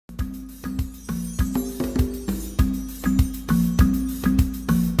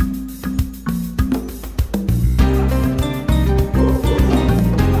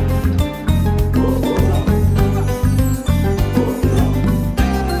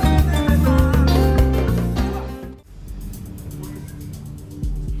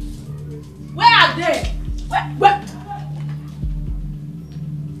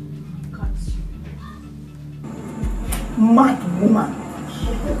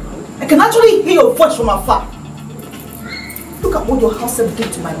can actually hear your voice from afar. Look at what your house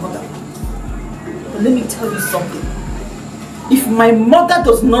did to my mother. But let me tell you something. If my mother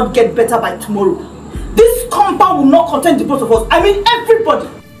does not get better by tomorrow, this compound will not contain the both of us. I mean everybody.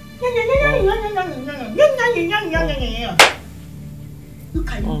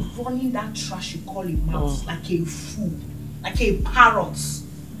 Look at you running that trash you call a mouse like a fool, like a parrot.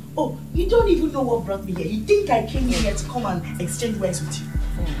 Oh, you don't even know what brought me here. You think I came here to come and exchange words with you?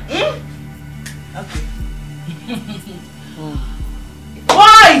 Okay.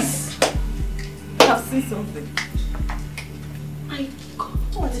 Boys! I have seen something. My God,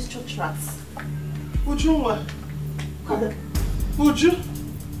 what are these church rats? Would you what? Would you?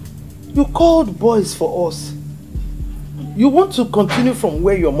 You called boys for us. You want to continue from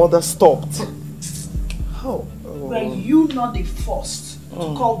where your mother stopped. How? Were you not the first to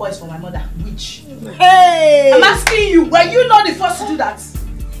call boys for my mother? Which? Hey! I'm asking you, were you not the first to do that?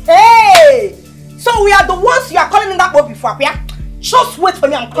 Hey! So we are the ones you are calling in that boy before, yeah? Just wait for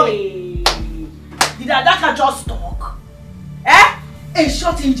me, I'm coming. Hey. Did Adaka just talk? Eh? A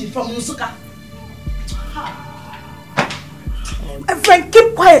short engine from Nusuka. My friend,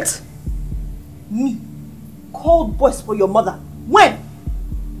 keep quiet. Me called boys for your mother. When?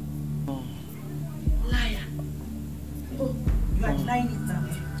 Liar. Oh, you are denying it now.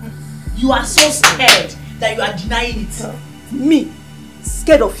 You are so scared that you are denying it. Me?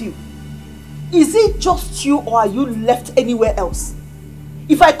 Scared of you? Is it just you or are you left anywhere else?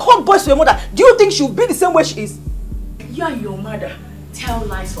 If I call boys for your mother, do you think she'll be the same way she is? You and your mother tell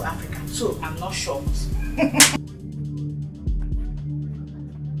lies for Africa, so I'm not shocked.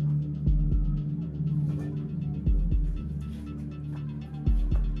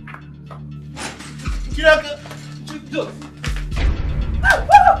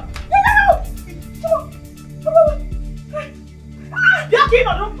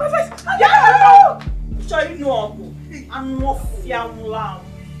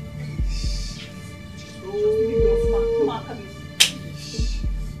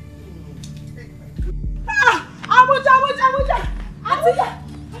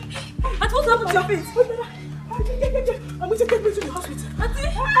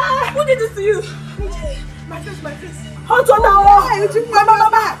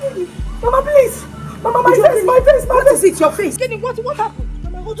 Your face. What happened?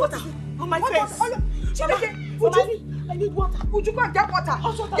 Mama, hot water on my face. Mama, I need water. Would you go and get water?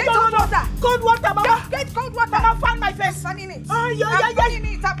 Hot water. Get cold water. Cold water, Mama. Get cold water. Mama, fan my face. I'm fanning it. I'm fanning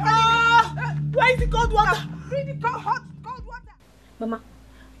it. Where is the cold water? Bring the hot cold water. Mama,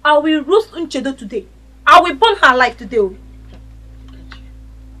 I will roast Unchedo today. I will burn her alive today. Do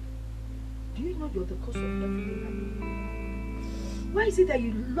you know you're the cause of everything? Why is it that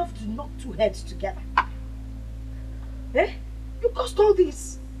you love to knock two heads together? Eh? You caused all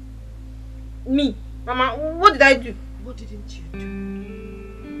this. Me? Mama, what did I do? What didn't you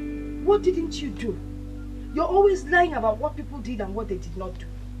do? What didn't you do? You're always lying about what people did and what they did not do.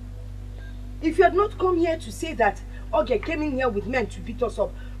 If you had not come here to say that Oge came in here with men to beat us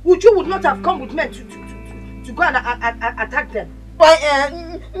up, would not have come with men to go and attack them? Why,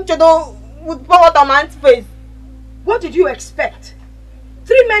 Unchedo would pour water on my aunt's face. What did you expect?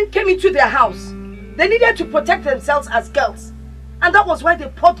 3 men came into their house. They needed to protect themselves as girls. And that was why they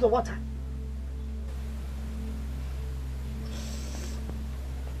poured the water.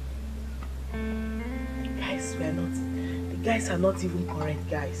 Guys, the guys are not even correct,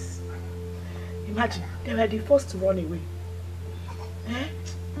 guys. Imagine, they were the first to run away. Eh?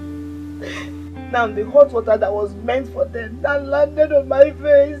 Now the hot water that was meant for them, that landed on my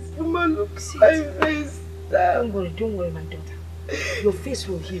face. Mama, look, my face. Don't worry, my daughter. Your face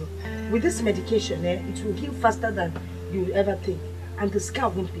will heal. With this medication, it will heal faster than you will ever think. And the scar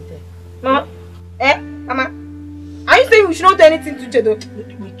won't be there. Mama? Mama? Are you saying we should not do anything to Chedo?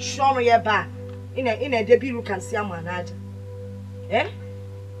 We show you back. In a Debiru can see a manage.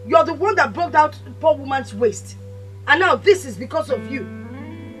 You're the one that broke out the poor woman's waist. And now this is because of you.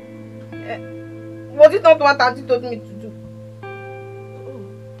 Was it not what Auntie told me to do?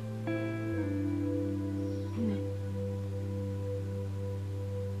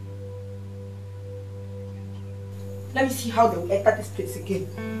 Let me see how they will enter this place again.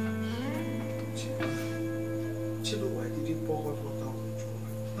 Chilo, why did you pour hot water on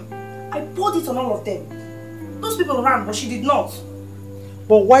the I poured it on all of them. Those people ran, but she did not.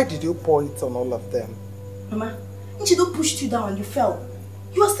 But why did you pour it on all of them? Mama, Nchido pushed you down and you fell.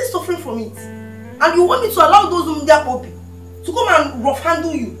 You are still suffering from it. And you want me to allow those Umdia to come and rough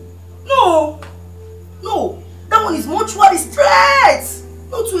handle you? No. No. That one is mortuary straight.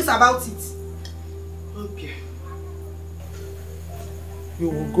 No two ways about it. Okay. you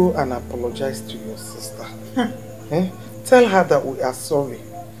will go and apologize to your sister. Eh? Tell her that we are sorry.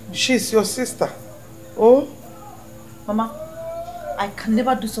 She's your sister. Oh? Mama, I can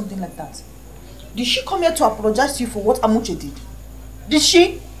never do something like that. Did she come here to apologize to you for what Amuche did? Did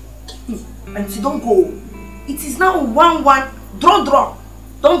she? Auntie, don't go. It is now 1-1. Draw.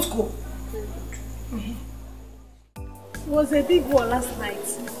 Don't go. It was a big war last night.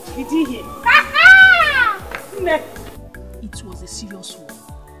 Did you hear? It was a serious war.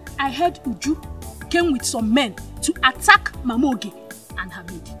 I heard Uju came with some men to attack Mamoge and her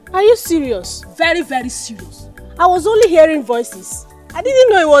maid. Are you serious? Very, very serious. I was only hearing voices. I didn't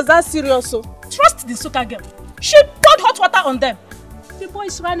know it was that serious. So. Trust the Soka girl. She poured hot water on them. The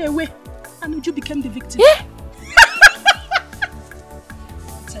boys ran away and Uju became the victim. Yeah?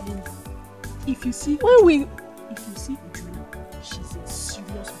 I'm telling you, if you see Uju now, she's in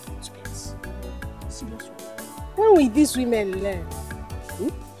serious consequence. Serious. When will these women learn?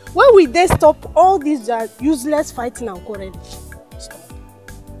 When will they stop all this useless fighting and quarreling? Stop.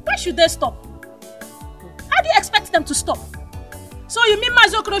 Why should they stop? How do you expect them to stop? So you mean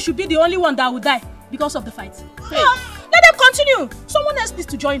Mazokro should be the only one that will die because of the fight? Hey. Let them continue. Someone else needs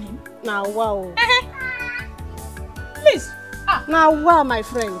to join him. Now wow. Please. Now wow, my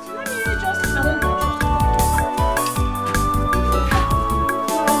friend. Let me just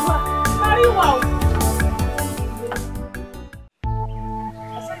Very well.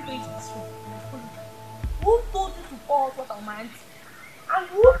 Who told you to pour hot water on my auntie? And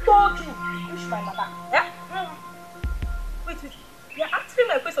who told you to push my mother? Yeah? Wait. You're answering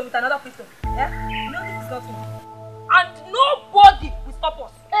my question with another question. Yeah? No, this is not me. And nobody will stop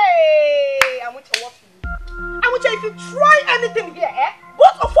us. Hey, Amuche, what for you? Amuche, if you try anything here,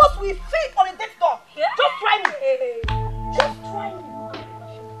 both of us will fit on a death door. Yeah? Just try me. Just try me.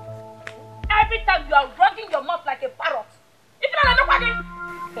 Every time you are running your mouth like a parrot. If you're not nobody.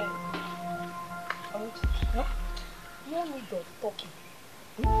 Amuche, no need of talking.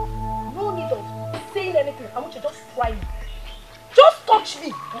 No need of saying anything. Amuche, just try me. Just touch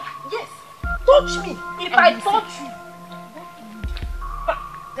me. Yes. Touch me. If I touch you, what do you do?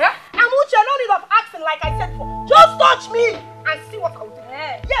 Yeah? Amuche, no need of asking like I said before. Just touch me and see what I'll do.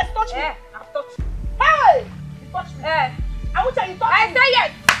 Yes, touch me. I've touched you. Hey! You touch me. Amuche, you touch me. I say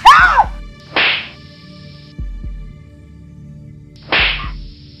yes. Hey!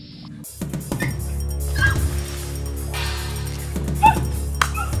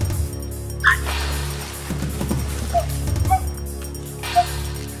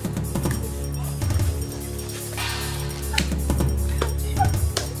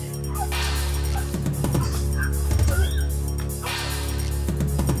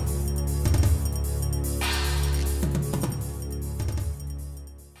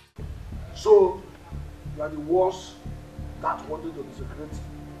 So, you are the ones that wanted to desecrate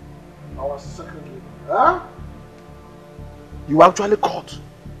our sacred river. Huh? You actually caught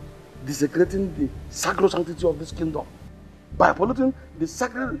desecrating the sacred sanctity of this kingdom by polluting the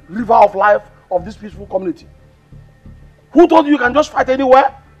sacred river of life of this peaceful community. Who told you can just fight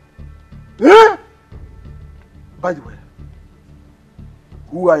anywhere? Eh? By the way,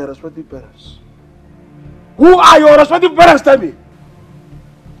 who are your respective parents? Who are your respective parents, tell me?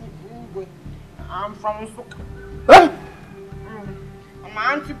 I'm from Nsukka. Eh?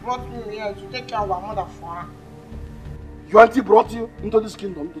 My auntie brought me here to take care of our mother for her. Your auntie brought you into this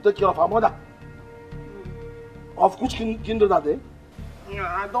kingdom to take care of her mother? Of which kingdom are they? Yeah,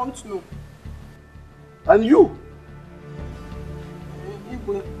 I don't know. And you?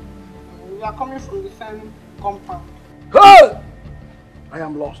 We are coming from the same compound. Hey! I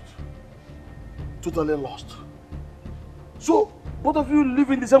am lost. Totally lost. So, both of you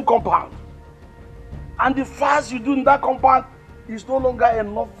live in the same compound. And the fast you do in that compound is no longer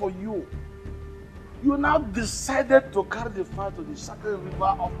enough for you. You now decided to carry the fire to the sacred river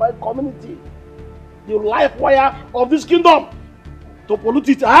of my community. The life wire of this kingdom. To pollute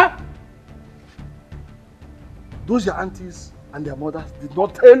it, huh? Those your aunties and their mothers did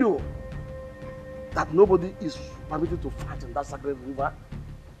not tell you that nobody is permitted to fight in that sacred river.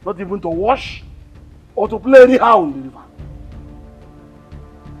 Not even to wash or to play anyhow in the river.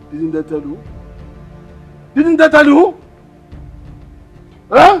 Didn't they tell you? Didn't they tell you?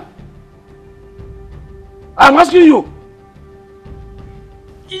 Huh? I'm asking you.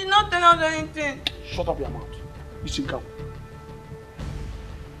 She did not tell us anything. Shut up your mouth. Listen, come.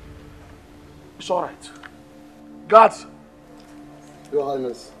 It's alright. Guards. Your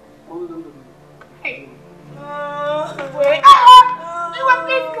Highness. Hey. Wait. You want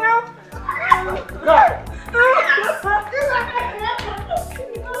this girl?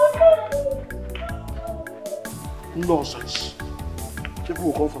 Nonsense. People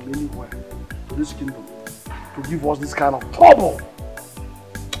will come from anywhere to this kingdom to give us this kind of trouble.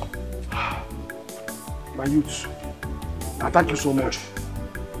 My youths, I thank you so much.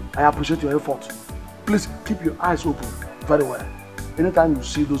 I appreciate your effort. Please keep your eyes open very well. Anytime you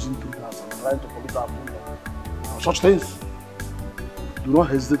see those intruders and trying to pollute our kingdom, or such things, do not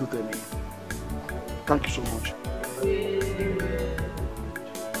hesitate to tell me. Thank you so much.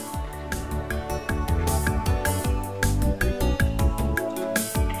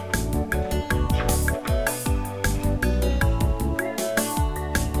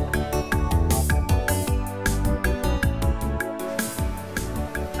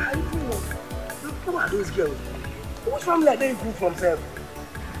 Which family are they improved from, sir?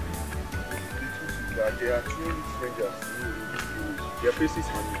 They are truly strangers in this village. Their faces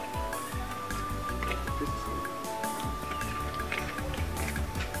are new.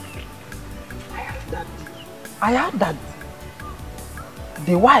 I heard that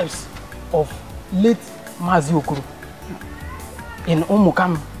the wives of late Mazi Okaro in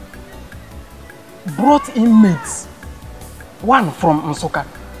Omukam brought inmates, one from Nsukka,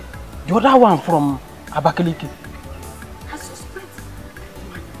 the other one from Abakaliki. I suspect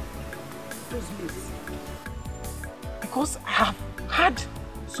those mates. Because I have heard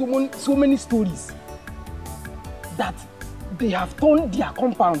so many stories that they have turned their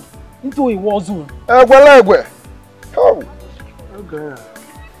compound into a war zone. How? Okay.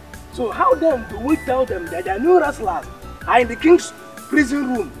 So how then do we tell them that their new wrestlers are in the king's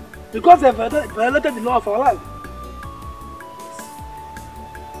prison room because they violated the law of our land?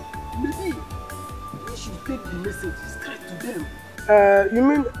 Maybe we should take the message straight to them. You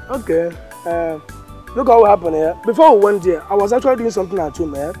mean, okay, look how what happened here. Before we went there, I was actually doing something at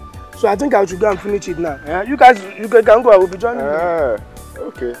home, so I think I should go and finish it now. You guys, you can go, I will be joining you.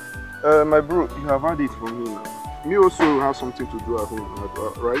 Okay. My bro, you have had it from me now. Me also have something to do at home,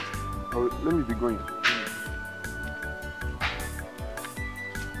 right? Let me be going.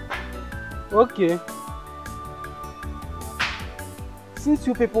 Okay. Since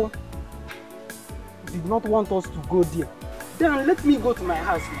you people did not want us to go there, then let me go to my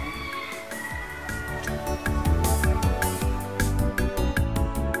house now.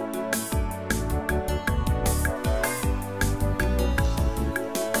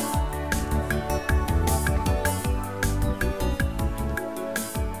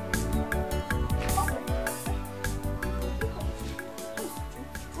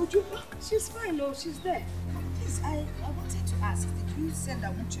 She's fine, no, she's there. Please, I wanted to ask, did you send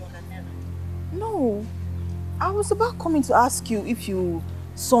Amuchi on an errand? No. I was about coming to ask you if you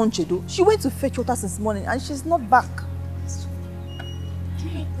saw Nchedo. She went to fetch water since morning and she's not back. Do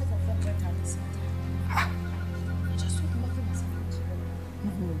you know both of them went at the same time? I just hope nothing has happened to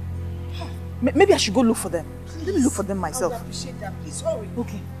them. Maybe I should go look for them. Let me look for them myself. I would appreciate that. Please, hurry.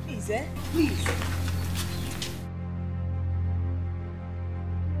 Okay. Please, Please.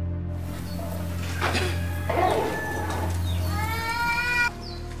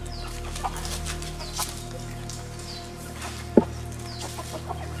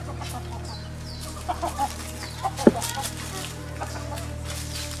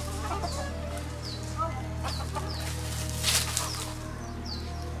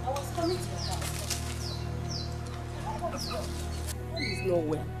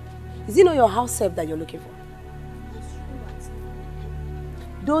 Is it not your house help that you're looking for?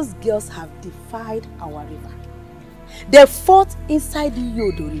 Those girls have defied our river. They fought inside the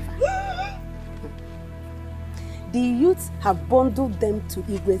Yodo River. The youths have bundled them to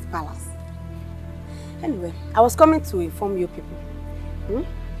Igwe's palace. Anyway, I was coming to inform you people.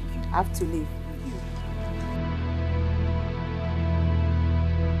 I have to leave.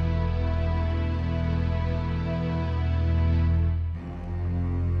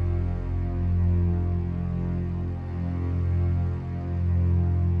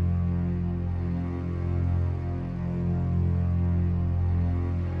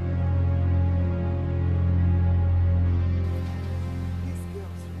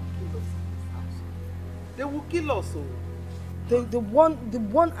 They will kill us. The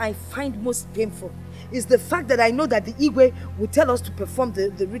one I find most painful is the fact that I know that the Igwe will tell us to perform the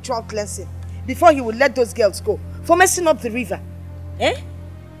ritual cleansing before he will let those girls go for messing up the river. Eh?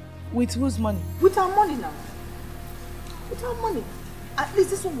 With whose money? With our money now. With our money. At least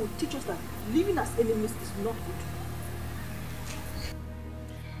this one will teach us that living as enemies is not good.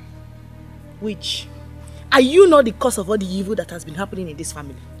 Witch, are you not the cause of all the evil that has been happening in this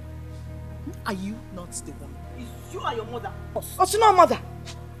family? Are you not the one? You are your mother. Oh, so not mother.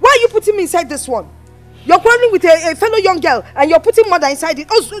 Why are you putting me inside this one? You're quarreling with a fellow young girl and you're putting mother inside it.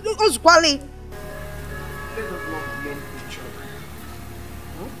 Osquali. Let us not blame each other.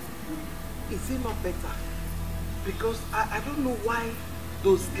 Is it not better? Because I don't know why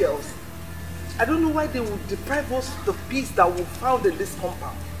those girls, I don't know why they would deprive us of the peace that we found in this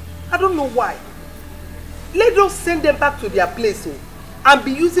compound. I don't know why. Let us send them back to their place and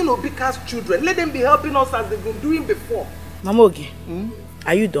be using Obika's children. Let them be helping us as they've been doing before. Mamogi,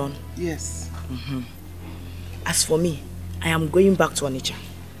 are you done? Yes. As for me, I am going back to Onitsha.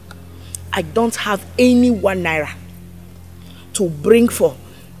 I don't have any 1 naira to bring for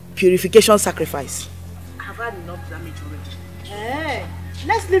purification sacrifice. I've had enough damage already. Hey,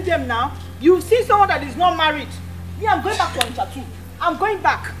 let's leave them now. You see someone that is not married. Me, I'm going back to Onitsha too. I'm going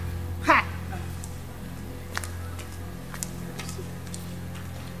back. Ha!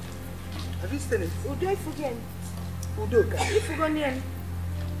 Have you seen it? Udo ifugen. Udo ka. Ifugonien.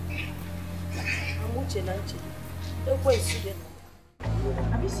 Amuche nanche. Ekwe isugen.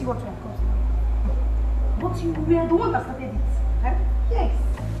 Have you seen what went on? But you were the one that started it. Eh? Yes.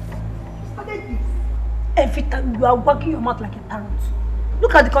 You started this. Every time you are working your mouth like a parrot.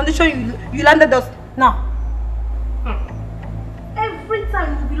 Look at the condition you landed us now. Every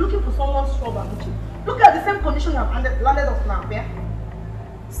time you'll be looking for someone's trouble. Look at the same condition you have landed us now. Yeah?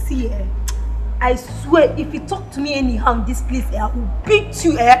 See, I swear, if you talk to me anyhow in this place, I will beat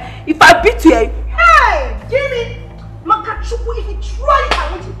you. If I beat you, hey, Jimmy, Makachuku, if you try it, I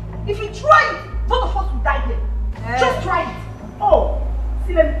want you. If you try it, both of us will die here. Just try it. Oh,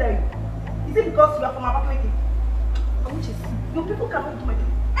 see, let me tell you. Is it because you are from Abakaliki? I want you to see. Your people cannot do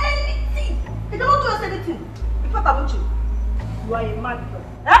anything. They cannot do us anything. In fact, I want you. You are a mad girl.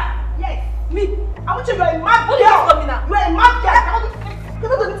 Huh? Yes, me. I want you. You are a mad girl. You are a mad girl. You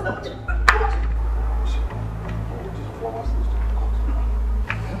cannot do anything. I want you.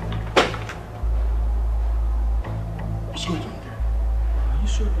 Are you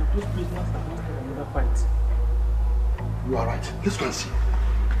sure that those prisoners are not in another fight? You are right. Let's go and see.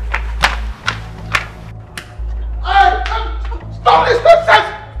 Stop this nonsense!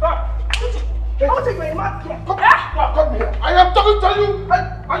 I want you. You are a mad girl. Come here. I am talking to you.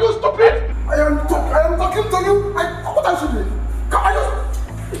 Are you stupid? I am talking to you. What are you doing?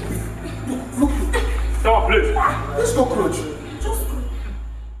 Look. Stop, please. This cockroach.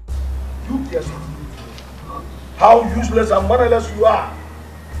 You guess how useless and mannerless you are.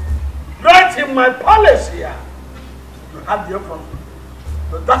 Right in my palace here. You had the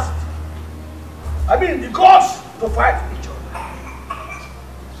audacity. I mean, the gods to fight each other.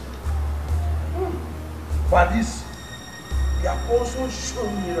 But this, they have also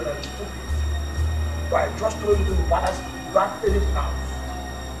shown me that I'm stupid. By just throwing to the palace without any plans.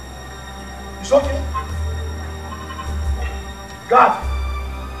 It's okay. God,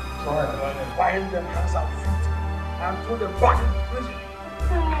 bind them hands and feet and throw them back into prison.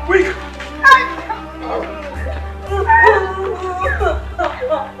 Quick!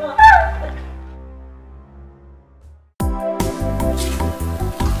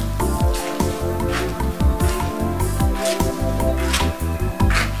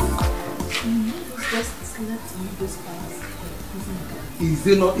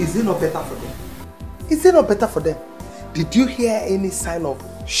 Is it not better for them? Is it not better for them? Did you hear any sign of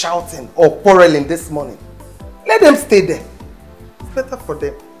shouting or quarreling this morning? Let them stay there. It's better for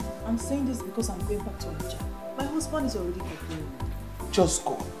them. I'm saying this because I'm going back to Onitsha. My husband is already complaining. Just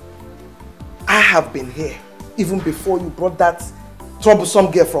go. I have been here even before you brought that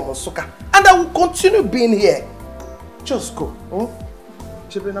troublesome girl from Nsukka, and I will continue being here. Just go.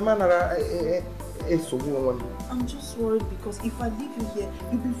 I'm just worried because if I leave you here,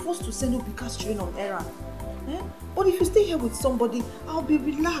 you'll be forced to send Obika's train on errand. But if you stay here with somebody, I'll be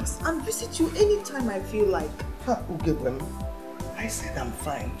relaxed and visit you anytime I feel like. I said I'm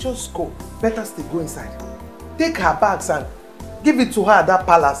fine. Just go. Better stay. Go inside. Take her bags and give it to her at that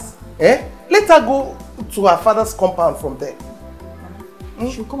palace. Let her go to her father's compound from there.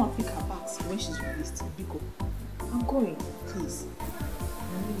 She'll come and pick her bags when she's released. Biko, I'm going, please.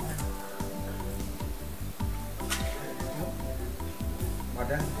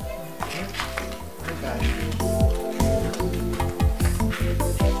 Madam.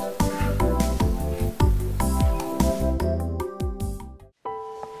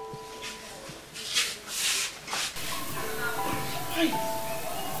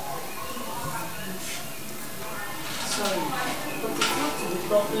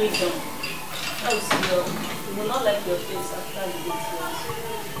 Properly done. You will not like your face after you get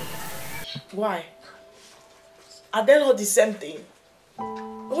yours. Why? Are they not the same thing?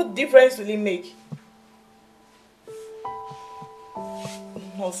 What difference will it make?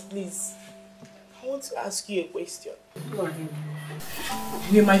 Nurse, please. I want to ask you a question. Go ahead.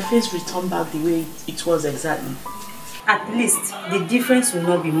 Will my face return back the way it was exactly? At least the difference will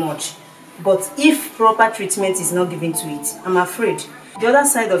not be much. But if proper treatment is not given to it, I'm afraid the other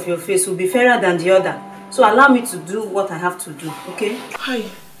side of your face will be fairer than the other. So allow me to do what I have to do, okay? Hi.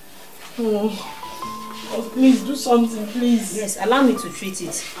 Oh, please do something, please. Yes, allow me to treat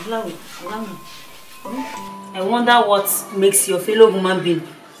it. Allow me. I wonder what makes your fellow human being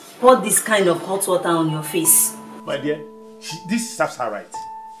pour this kind of hot water on your face. My dear, this serves her right.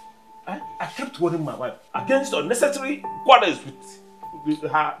 I kept warning my wife against unnecessary quarrels with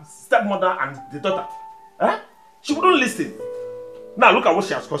her stepmother and the daughter. She wouldn't listen. Now look at what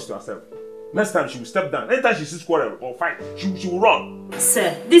she has caused to herself. Next time she will step down. Anytime she sees quarrel or fight, she will run.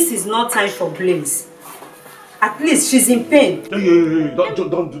 Sir, this is not time for blames. At least she's in pain. Hey, don't go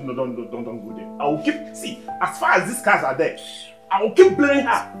there. I will keep, see, as far as these cars are there, I will keep blaming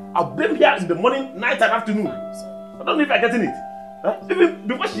her. I'll blame her in the morning, night and afternoon. I don't know if I'm getting it. Even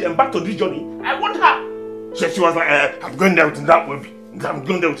before she embarked on this journey, I want her. She was like, I'm going there with that baby. I'm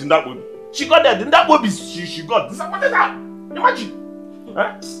going there with that baby. She got there, then that baby she got disappointed her. Imagine.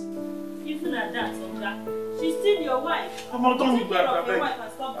 Even at that, she's still your wife. I'm not done with that. Your wife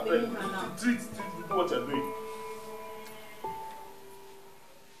and stop blaming her now. Treat, do what you're doing.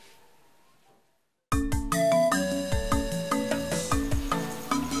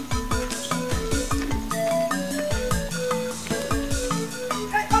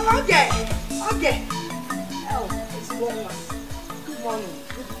 Okay. Oh, it's one. Good morning.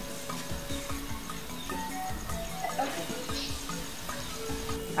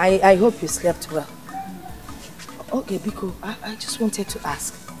 I hope you slept well. Okay, Biko, I just wanted to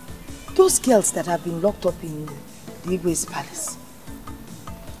ask. Those girls that have been locked up in the Igwe's palace,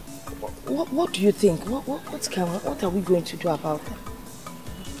 what do you think? What are we going to do about them?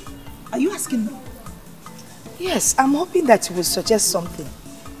 Are you asking me? Yes, I'm hoping that you will suggest something.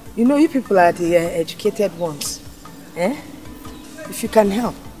 You know, you people are the educated ones. If you can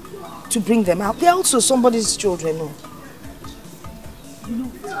help to bring them out. They're also somebody's children. No? You know,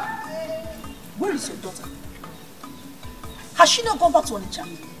 where is your daughter? Has she not gone back to Onitsha?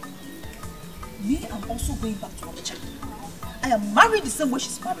 Me, I'm also going back to Onitsha. I am married the same way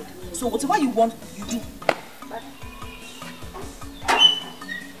she's married. So whatever you want, you do.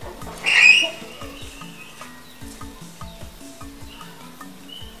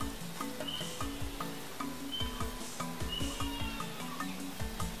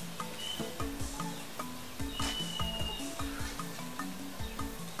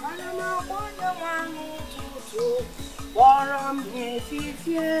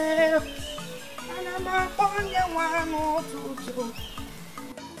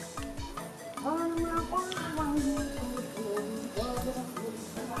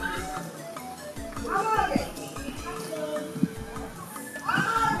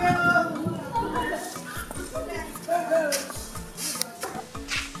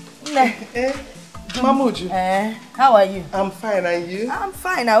 Mamuju. How are you? I'm fine, and you? I'm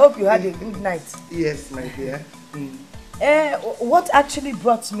fine. I hope you had a good night. Yes, my dear. What actually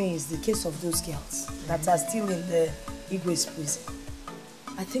brought me is the case of those girls that are still in the Igwe's prison.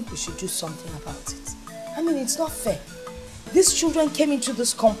 I think we should do something about it. I mean, it's not fair. These children came into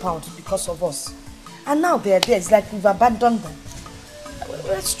this compound because of us. And now they're there. It's like we've abandoned them.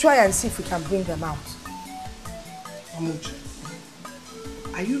 Let's try and see if we can bring them out. Mamuju,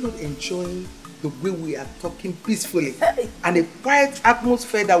 are you not enjoying the way we are talking peacefully and a quiet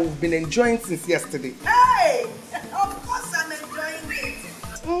atmosphere that we've been enjoying since yesterday? Hey! Of course I'm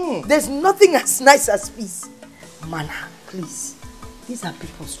enjoying it. There's nothing as nice as peace. Mana, please. These are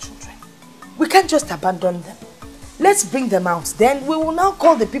people's children. We can't just abandon them. Let's bring them out. Then we will now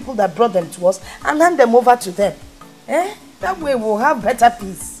call the people that brought them to us and hand them over to them. That way we'll have better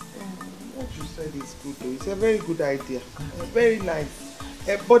peace. What you said is good though. It's a very good idea. Very nice.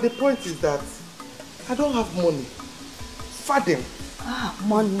 But the point is that I don't have money. Fadim.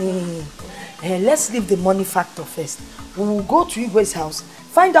 Money. Let's leave the money factor first. We will go to Igwe's house,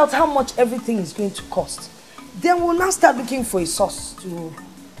 find out how much everything is going to cost. Then we'll now start looking for a source to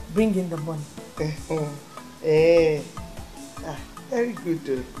bring in the money. Very good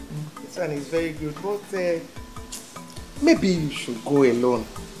though. This one is very good. But maybe you should go alone.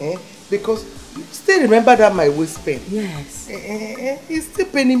 Because you still remember that my waist pain? Yes. It's still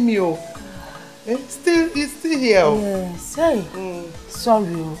paining me. It's still here. Yes. Hey.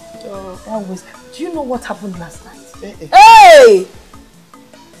 Sorry. Do you know what happened last night? Hey!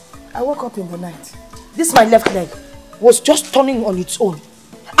 I woke up in the night. This my left leg was just turning on its own.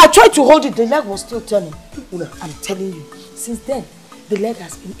 I tried to hold it, the leg was still turning. I'm telling you, since then, the leg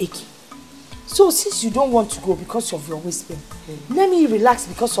has been aching. So since you don't want to go because of your waist pain, let me relax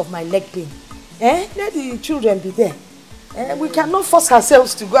because of my leg pain. Let the children be there. We cannot force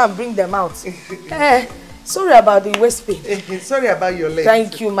ourselves to go and bring them out. Sorry about the waist pain. Sorry about your leg.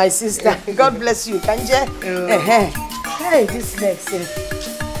 Thank you, my sister. God bless you. Kanje. Hey, this next.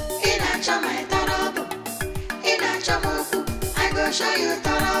 I go show you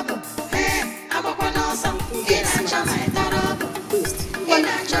trouble. Hey, I'm up on awesome. I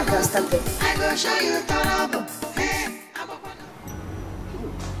go show you trouble.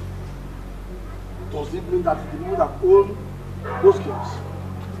 Does it mean that the people that own those girls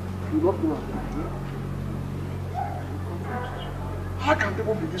do not know what they are doing? How can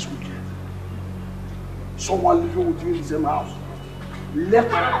people be this wicked? Someone living with you in the same house left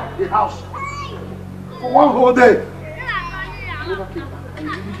the house for one whole day. Never came back and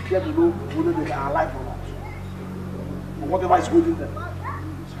you didn't care to know whether they are alive or not. Or whatever is holding them.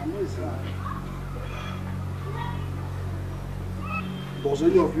 Does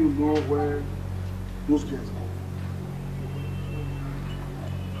any of you know where those girls are?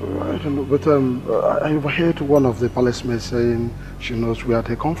 I don't know, but I overheard one of the policemen saying she knows where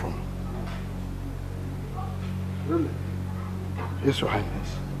they come from. Really? Yes, Your Highness.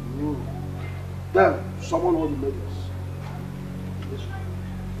 Then, someone will be us. Yes.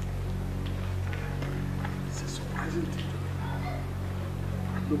 It's a surprising thing to me.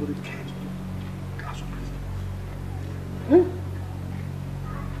 Nobody cares to class of prisoners.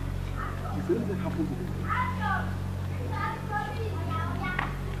 If anything happens to them,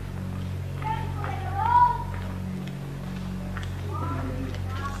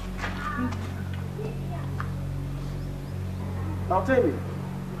 now tell me,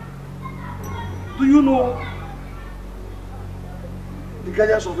 do you know the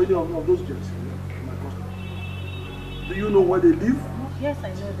guardians of any of those girls in my custody? Do you know where they live? Yes, I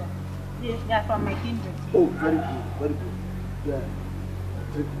know that. Yes, they are from my kindred. Oh, very good, very good. Yeah.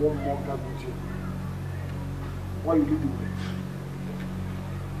 Take one more card with you. Why you leave the way?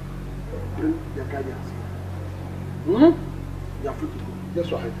 Bring their guardians here. You are free to go. Yes,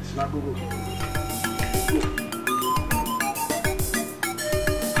 Your Highness. Now go.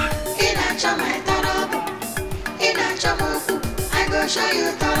 I go show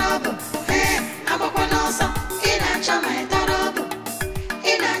you trouble. Hey, I'm up on awesome.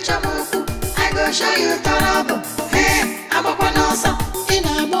 I go show you trouble. Hey, I'm up on awesome. In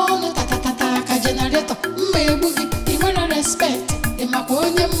a mono tata generator. Mmebugi, you respect. In my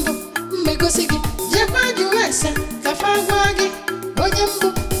ponyambo, Megosigi, Japan US, Kafawagi, Onyambo.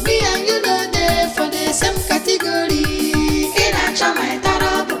 Me and you know there for the same category. In a chama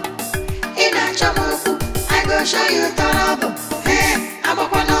trouble. In a chamoku, I go show you trouble. Hey, I'm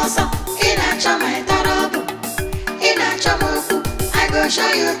up on awesome. In a chama trouble. In a chamoku, I go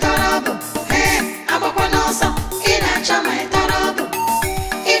show you trouble. Hey, I'm up on awesome. In a chama trouble.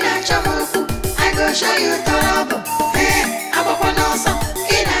 In a chamoku, I go show you trouble. Hey, I'm up on awesome.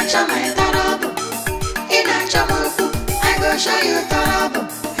 In a chama trouble. In a chamoku, I go show you trouble.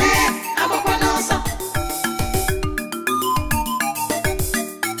 Hey, I'm up on awesome.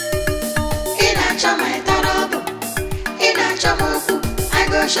 I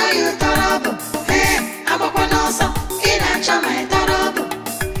go show you trouble. Hey, I'm up on awesome. In a chama trouble.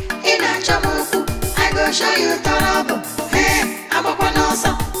 In a chamoku, I go show you trouble. Hey, I'm up on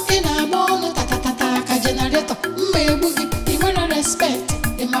awesome. In a mono tata generator. Mmebugi, you respect.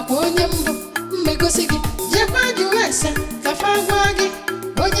 In my ponyambo, Megosigi, Japan US, Kafawagi,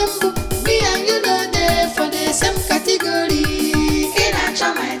 Onyambo. Me and you know there for the same category. In a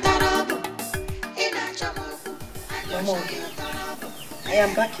chama trouble. In a chamoku, I go show you. I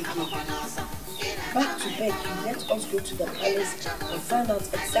am back again. Back to beg you, let us go to the palace and find out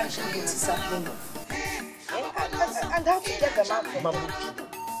exactly what is happening. And how to get them out from Mamu,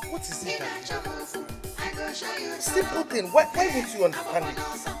 what is it that simple thing, why won't you understand it?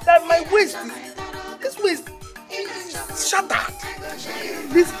 That my waist is shattered.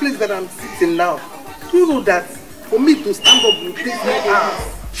 This place that I'm sitting now, do you know that for me to stand up will take me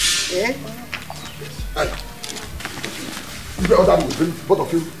hours? You better order me, bring both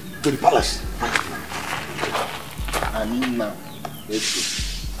of you to the palace. And now, let's go.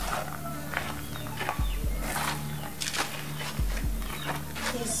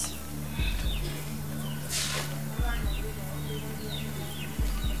 Yes.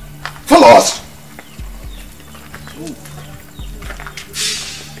 Follow us!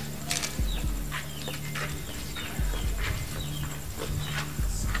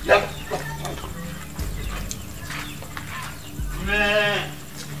 Yeah.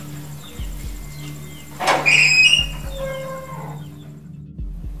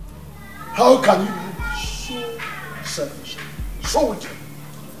 How can you be so selfish, so wicked,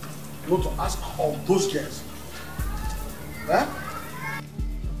 not to ask of those girls Eh?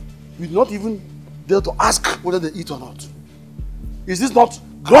 You did not even dare to ask whether they eat or not. Is this not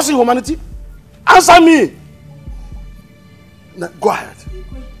gross inhumanity? Answer me! Now, go ahead.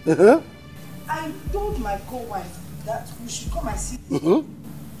 I told my co-wife that we should come and see.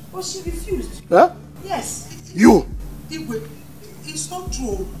 But she refused. Huh? Yes. You? Igwe, it's not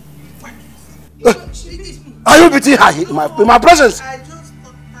true. She beat me. Are you beating her in my presence? I just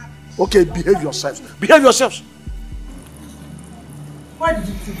thought that. Okay, behave yourselves. Behave yourselves. Why did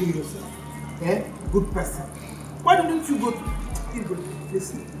you go yourself? Eh? Good person. Why didn't you go to Igwe?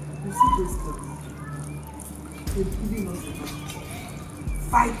 Listen, you see those things. They're giving us the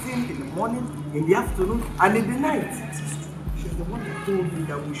fighting in the morning, in the afternoon, and in the night. She's the one that told me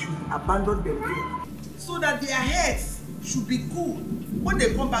that we should abandon them here. So that their heads should be cool. When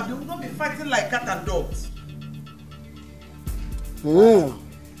they come back, they will not be fighting like cat and dogs. You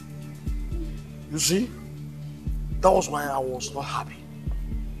see, that was why I was not happy.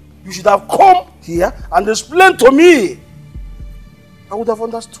 You should have come here and explained to me. I would have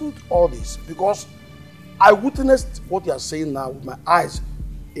understood all this because I witnessed what you are saying now with my eyes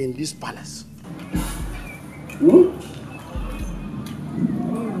in this palace.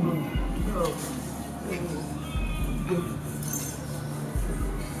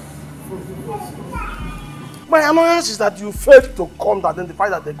 My annoyance is that you failed to come to identify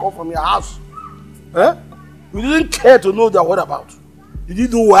that they come from your house. Eh? You didn't care to know their whereabouts. Did you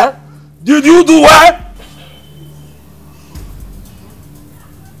do well? Did you do well?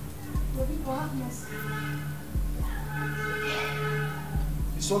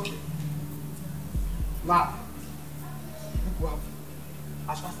 It's okay. Now, you go out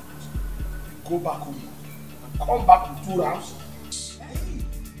as fast as possible. Go back home and come back with 2 rounds.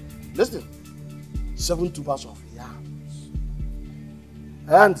 Listen, 7 tubers of yams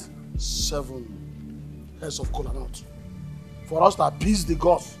and 7 heads of kola nut for us to appease the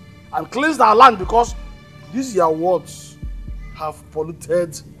gods and cleanse our land because these your words have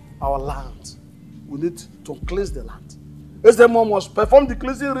polluted our land. We need to cleanse the land. Esdemon must perform the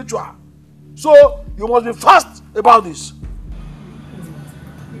cleansing ritual. So you must be fast about this.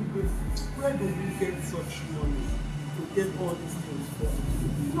 Where do we get such money to get all these things from?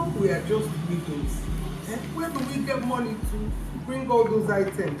 You know we are just widows. Where do we get money to bring all those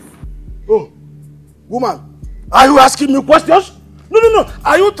items? Oh, woman, are you asking me questions? No.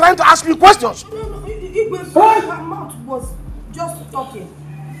 Are you trying to ask me questions? No. Her mouth was just talking.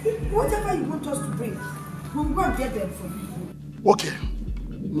 Whatever you want us to bring, we'll go and get them for you. Okay.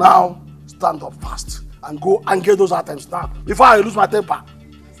 Now, stand up fast and go and get those items now before I lose my temper.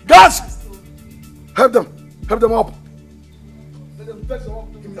 Guys! Help them. Help them up. Let them fetch them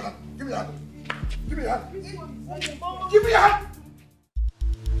up. Give me your hand. Give me your hand. Give me your hand. Give me your hand.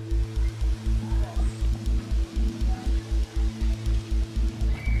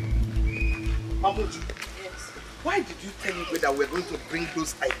 Mamuju, yes. Why did you tell me that we're going to bring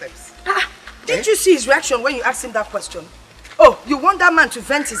those items? Didn't you see his reaction when you asked him that question? Oh, you want that man to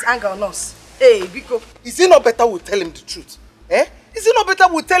vent his anger on us? Hey, Biko. Is it not better we tell him the truth? Eh? Is it not better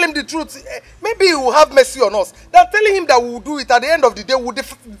we tell him the truth? Maybe he will have mercy on us. Than telling him that we will do it at the end of the day will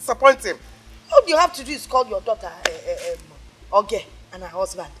disappoint him. All you have to do is call your daughter, Oge, and her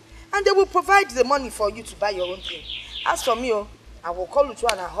husband. And they will provide the money for you to buy your own thing. As for me, I will call Uchu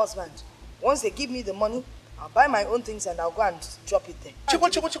and her husband. Once they give me the money, I'll buy my own things and I'll go and drop it there. Chico,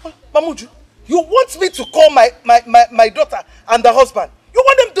 Mamuju, you want me to call my daughter and the husband? You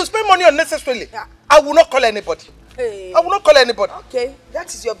want them to spend money unnecessarily? Yeah. I will not call anybody. Hey. I will not call anybody. Okay,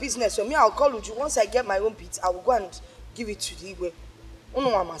 that is your business. So me, I'll call Uju. Once I get my own bits, I will go and give it to the Igwe.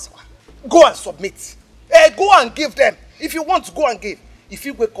 Go and submit. Go and give them. If you want to go and give. If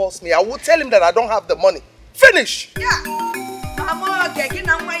Igwe calls me, I will tell him that I don't have the money. Finish! Yeah. Okay, I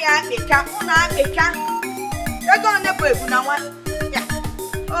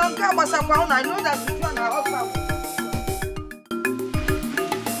know that you and her husband.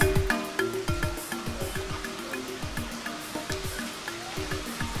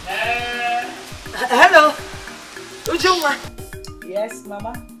 Hello, Ujunwa. Yes,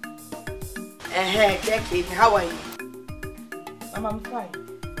 Mama. Keke, how are you? Mama, I'm fine.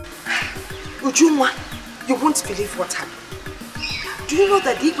 Ujunwa, you won't believe what happened. Do you know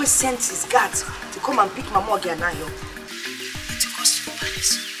that Igwe sent his guards to come and pick Mama Ogi and Ayo? He took us to the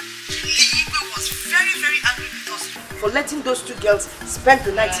palace. Igwe was very, very angry with us for letting those 2 girls spend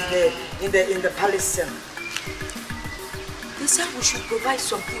the night in the palace cell. They said we should provide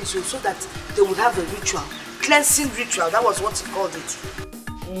some things so that they would have a ritual. Cleansing ritual, that was what he called it.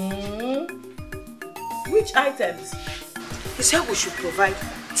 Which items? He said we should provide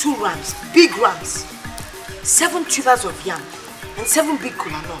 2 rams, big rams. 7 tubers of yam and 7 big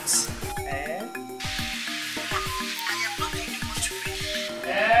kola nuts.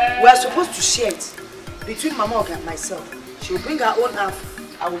 We are supposed to share it between Mama Oga and myself. She will bring her own half,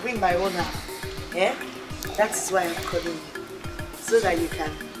 I will bring my own half. That is why I'm calling you. So that you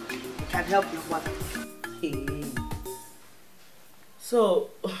can help your mother. Hey. So,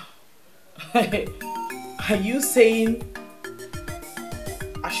 are you saying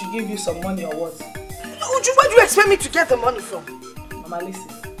I should give you some money or what? Uju, where do you expect me to get the money from? Mama, listen.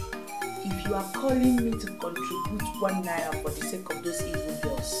 If you are calling me to contribute 1 naira for the sake of those evil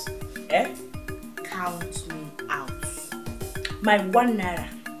girls, count me out. My 1 naira,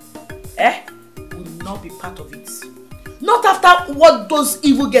 will not be part of it. Not after what those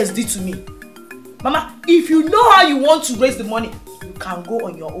evil girls did to me. Mama, if you know how you want to raise the money, you can go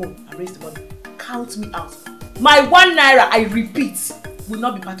on your own and raise the money. Count me out. My 1 naira, I repeat, will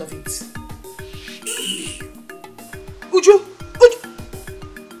not be part of it. Uju!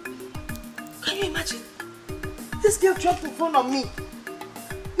 Can you imagine? This girl dropped the phone on me.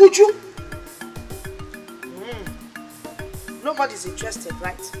 Uju! Nobody's interested,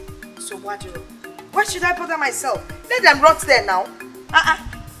 right? So what do you? Why should I bother myself? Let them rot there now.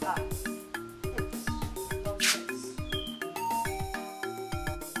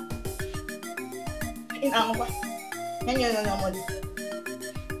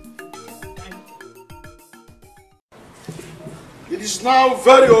 It is now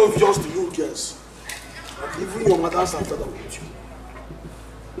very obvious to you girls that even your mothers are fed up with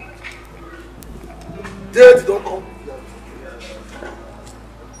you. They did not come.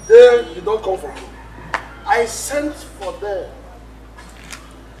 They did not come for me. I sent for them.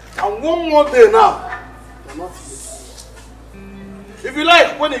 And one more day now, they're not here. If you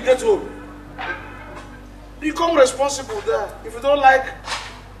like, when you get home, become responsible there. If you don't like,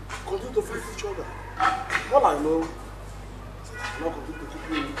 continue to feed each other. All I know, I'm not going to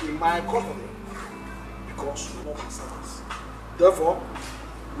keep you in my company because you're not my servants. Therefore,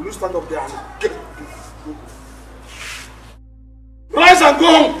 will you stand up there and get it? Rise and go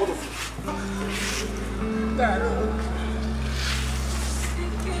home, both of you.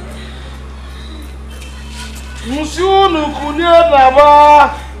 Musiunu kunye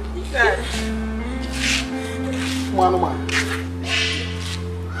lava. Man.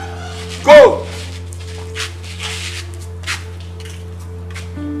 Go.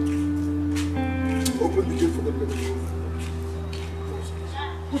 Open the gate for them.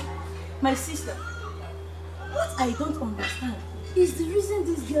 My sister, what I don't understand is the reason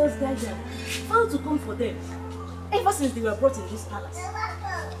these girls guardian failed to come for them ever since they were brought in this palace.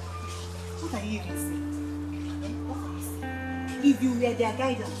 What are you even saying? If you were their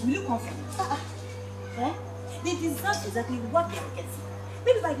guidance, will you come for them? They deserve exactly what they are getting.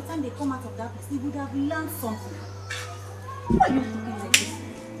 Maybe by the time they come out of that place, they would have learned something. Why are you looking like this?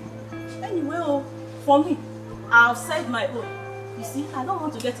 Anyway, for me, I've said my own. You see, I don't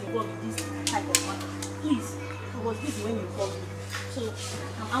want to get involved in this type of matter. Please, I was busy when you called me. So,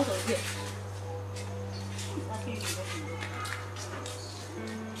 I'm out of here.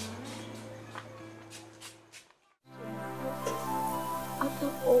 After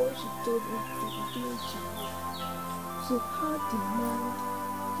all she told me to be doing to me, so how demand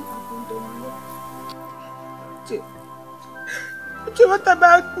the abandonment? What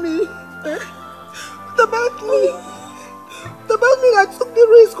about me? What about me? What about me that took the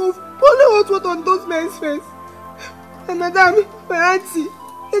risk of pouring hot water on those men's face? And madam, my auntie,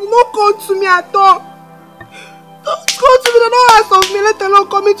 they did not come to me at all. Don't come to me, they don't ask of me, let alone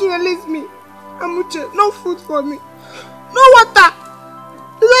coming to release me. Amuche, no food for me. No water.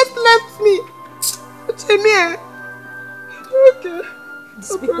 They just left me. Okay.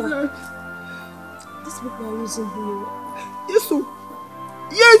 These people are using you.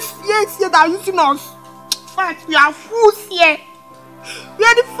 Yes, they are using us. In fact, we are fools here. We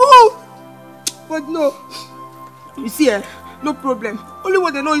are the fools. But no. You see, no problem. Only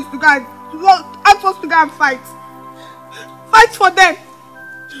what they know is to go and ask us to go and fight. Fight for them.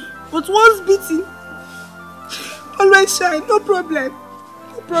 But once beaten, always shine. No problem.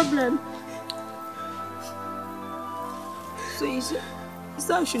 So you say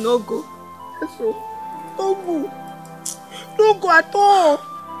I should not go? Yes, so. Don't go. Don't go at all.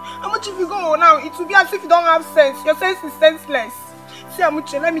 How much if you go now? It will be as if you don't have sense. Your sense is senseless. See,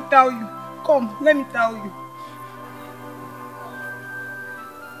 Amuche, let me tell you. Come, let me tell you.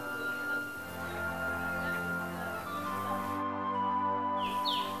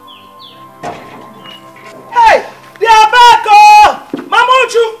 Hey! They are back! Oh!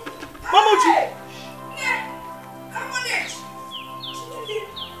 Mamuchu! Hey! Yeah! Come on in!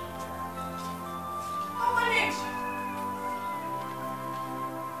 Come on in!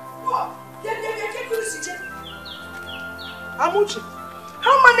 Amuchi.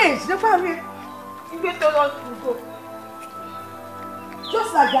 How manage? The family. You get told us to go.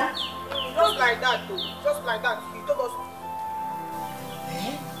 Just like that? Just like that, though. Just like that. He told us.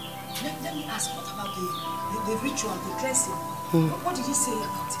 Let me ask, what about the ritual, the dressing? What did he say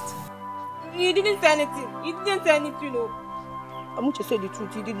about it? He didn't say anything. He didn't say anything, no. Amuche said the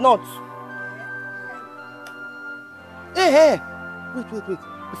truth. He did not. Hey. Wait.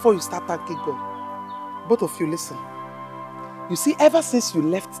 Before you start thanking God, both of you listen. You see, ever since you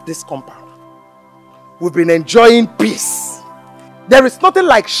left this compound, we've been enjoying peace. There is nothing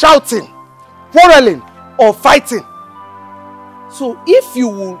like shouting, quarreling, or fighting. So if you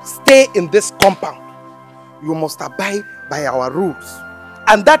will stay in this compound, you must abide by our rules.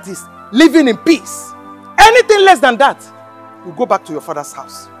 And that is living in peace. Anything less than that, you go back to your father's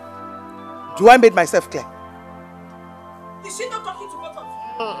house. Do I make myself clear? Is she not talking to both of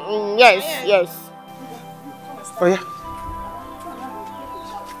you? Yes. Oh yeah.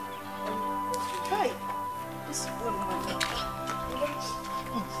 Hey.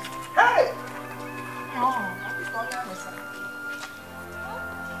 Hey!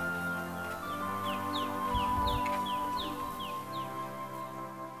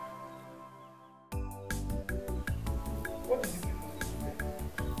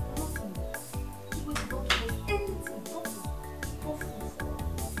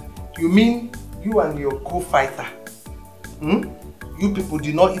 You mean you and your co-fighter? You people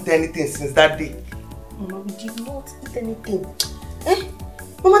did not eat anything since that day? Mama, we did not eat anything.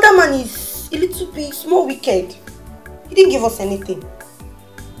 Mama, that man is a little bit small wicked. He didn't give us anything.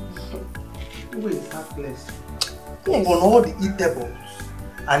 Who is heartless? Yes. On all the eatables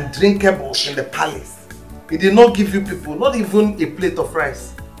and drinkables in the palace, he did not give you people, not even a plate of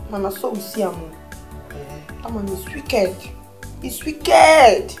rice. Mama, so we see him. That man is wicked. He's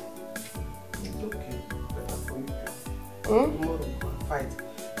wicked. Tomorrow we go and fight.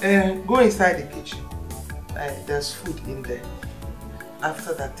 Go inside the kitchen. There's food in there.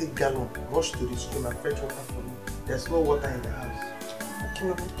 After that, take gallon, rush to the stream and fetch water for me. There's no water in the house. Okay,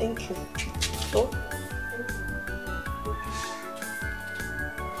 Mama, thank you. So?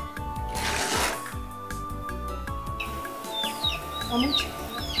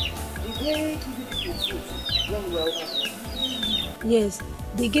 Yes,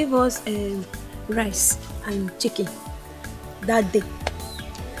 they gave us rice and chicken that day.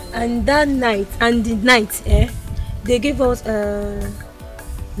 And that night, they gave us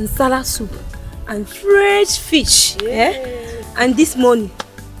nsala soup and fresh fish. And this morning,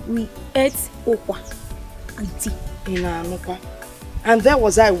 we ate okwa and tea. And there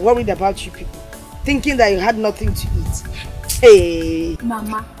was I worried about you people, thinking that you had nothing to eat. Hey!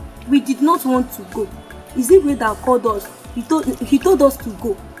 Mama, we did not want to go. Is it way that called us? He told us to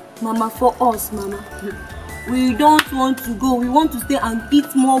go. Mama, for us, Mama. We don't want to go. We want to stay and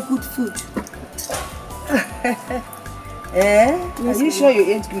eat more good food. Yes, are you sure you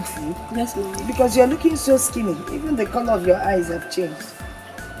ate good food? Yes, Mama. Because you're looking so skinny. Even the color of your eyes have changed.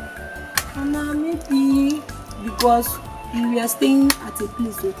 Mama, maybe because we were staying at a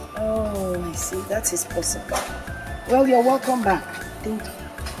place. Oh, I see. That is possible. Well, you're welcome back. Thank you.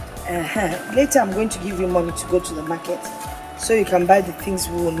 Later, I'm going to give you money to go to the market so you can buy the things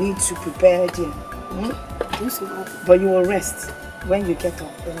we will need to prepare dinner. But you will rest when you get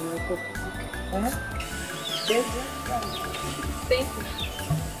up. Then you will cook. Okay. Thank you.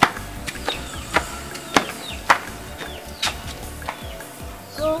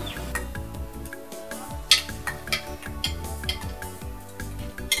 So,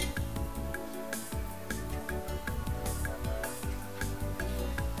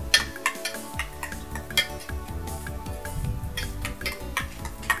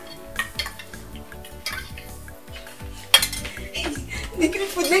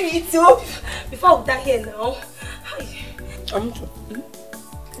 let me eat up before I die here now. I'm sure.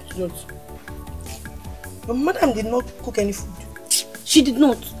 Not. But madam did not cook any food. She did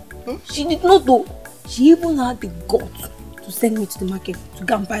not. She did not though. She even had the guts to send me to the market to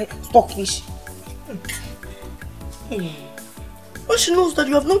go and buy stockfish. But she knows that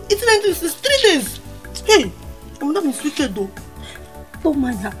you have not eaten anything since 3 days. Hey, madam is wicked though. Don't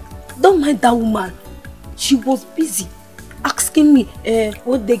mind her. Don't mind that woman. She was busy asking me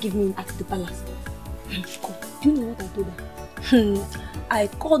what they give me at the palace. Do you know what I told her? I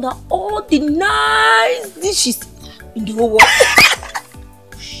called her all the nice dishes in the whole world.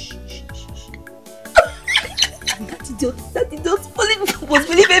 And that idiot was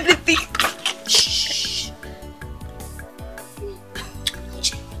believe everything.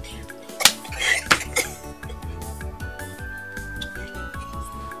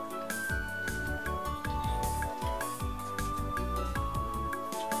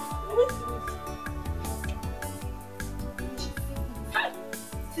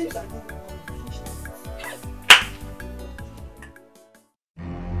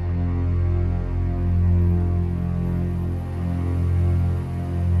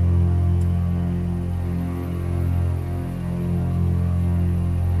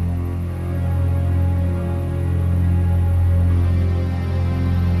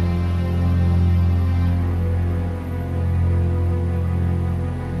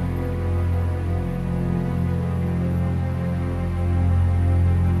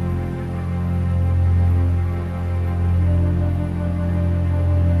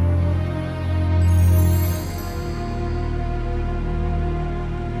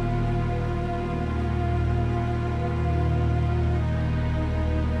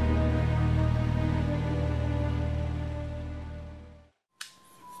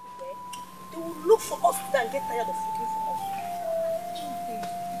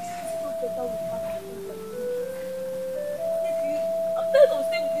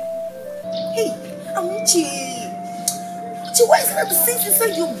 Why is it that the sense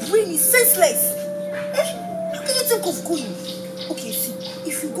inside your brain is senseless? How can you think of going? Okay, see,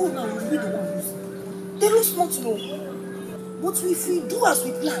 if you go now, you'll be the one losing. There is not to know. But if we do as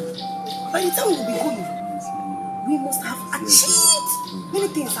we plan, by the time we'll be going, we must have achieved many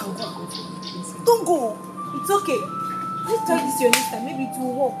things and go. Don't go. It's okay. Let's try this your next time. Maybe it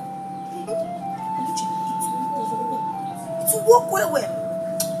will work. It will work well.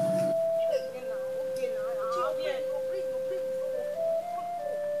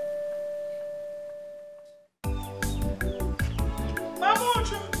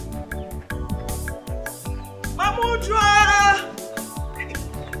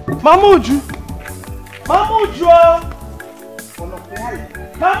 Mamuju! Mamuju!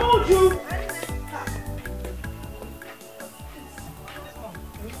 Mamuju!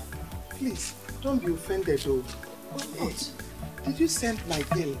 Please, don't be offended though. Hey, did you send my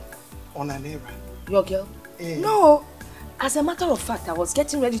girl on an errand? Your girl? No. As a matter of fact, I was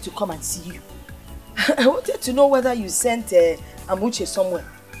getting ready to come and see you. I wanted to know whether you sent Amuche somewhere.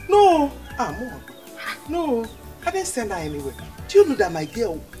 No. No, I didn't send her anywhere. Do you know that my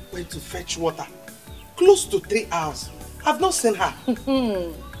girl went to fetch water? Close to 3 hours. I've not seen her.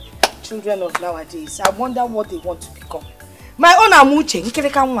 Children of nowadays, I wonder what they want to become. My own Amuche,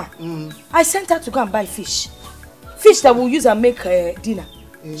 I sent her to go and buy fish. Fish that we'll use and make dinner.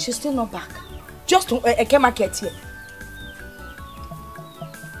 She's still not back. Just to a market here.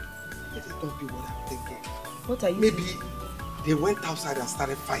 Let it not be what I'm thinking. What are you Maybe thinking? They went outside and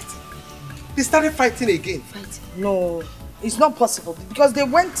started fighting. They started fighting again. No, it's not possible because they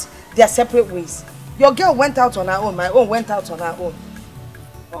went their separate ways. Your girl went out on her own, my own went out on her own.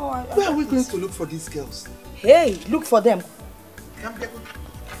 Where are we going to look for these girls? Hey, look for them.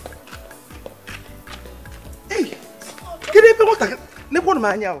 Hey, can you what I can?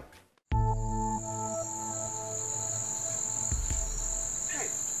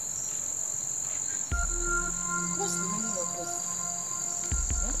 What's the meaning of this?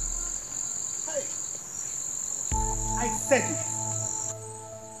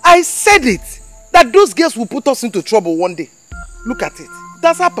 I said it. That those girls will put us into trouble one day. Look at it.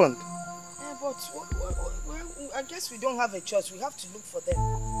 That's happened. Yeah, but I guess we don't have a choice. We have to look for them.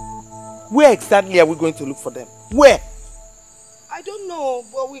 Where exactly are we going to look for them? Where? I don't know,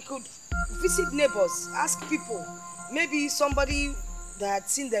 but we could visit neighbors, ask people. Maybe somebody that had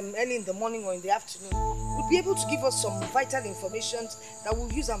seen them early in the morning or in the afternoon would be able to give us some vital information that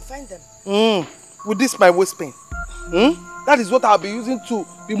we'll use and find them. With this my waist pain. That is what I'll be using to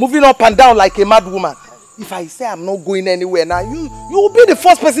be moving up and down like a mad woman. If I say I'm not going anywhere now, you will be the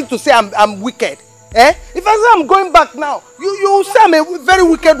first person to say I'm wicked. If I say I'm going back now, you will say I'm a very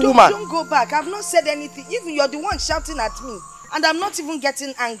wicked woman. Don't go back. I've not said anything. Even you're the one shouting at me. And I'm not even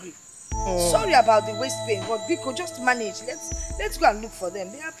getting angry. Sorry about the waist pain, but Biko, just manage. Let's go and look for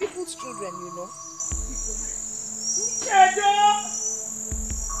them. They are people's children, you know.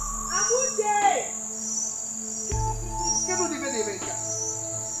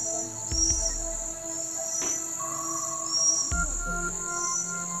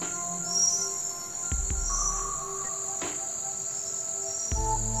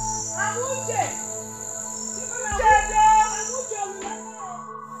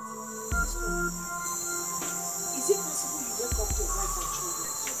 Is it possible you wake up your wife and children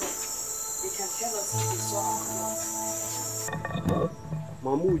so that they can tell us if they saw our clothes?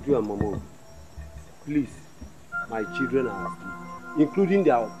 Mamuju and Mamo, please, my children are asleep,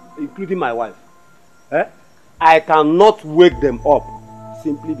 including my wife. I cannot wake them up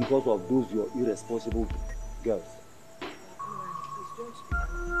simply because of those your irresponsible girls.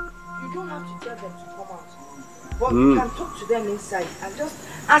 You don't have to tell them to come out. But you can talk to them inside and just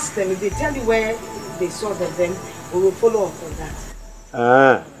ask them. If they tell you where they saw them, then we will follow up on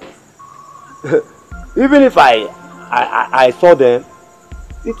that. Even if I saw them,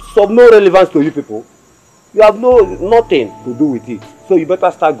 it's of no relevance to you people. You have nothing to do with it. So you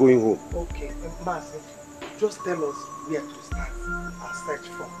better start going home. Okay, Master, just tell us where to start our search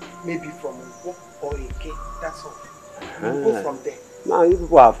from. Maybe from Ugo or Eke, that's all. We'll go from there. Now you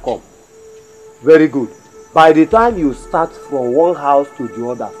people have come. Very good. By the time you start from one house to the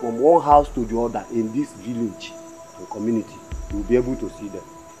other, from one house to the other in this village and community, you'll be able to see them.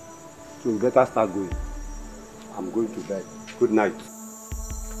 So you better start going. I'm going to bed. Good night.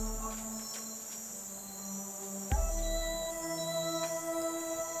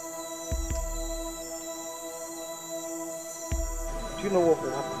 Do you know what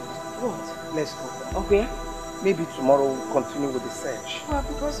will happen? What? Let's go. Okay. Maybe tomorrow we'll continue with the search. Well,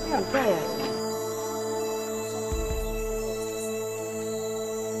 because me, I'm tired.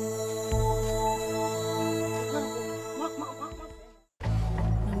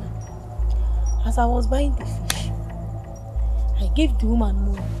 As I was buying the fish, I gave the woman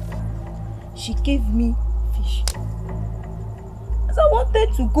money. She gave me fish. As I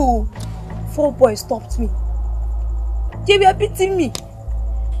wanted to go, 4 boys stopped me. They were beating me.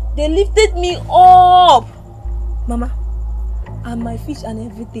 They lifted me up. Mama, and my fish and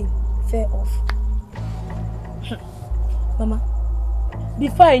everything fell off. Mama,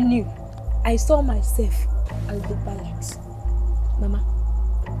 before I knew, I saw myself at the barracks. Mama,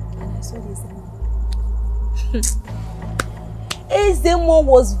 and I saw this woman. Ezemo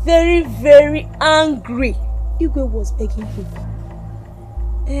was very, very angry. Igwe was begging him.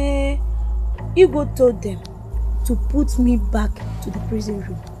 Igwe told them to put me back to the prison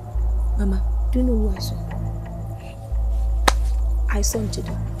room. Mama, do you know who I saw? I saw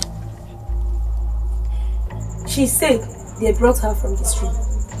Nchedo. She said they brought her from the street.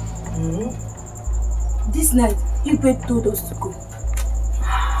 This night, Igwe told us to go.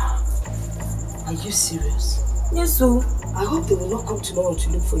 Are you serious? Yes, so. I hope they will not come tomorrow to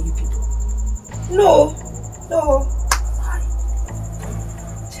look for you people. No. No. I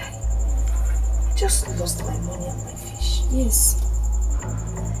just lost my money and my fish. Yes.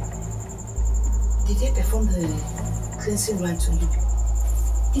 Did they perform the cleansing rites on you people?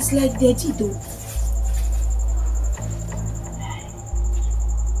 It's like they did though.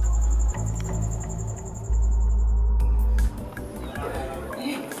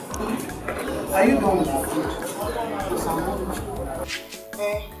 Are you done with that food?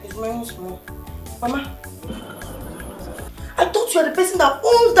 It's my own small. Mama, I thought you are the person that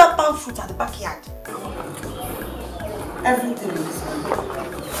owns that palm fruit at the backyard. Everything is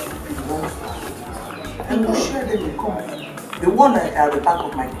and we'll share them in common. The one at the back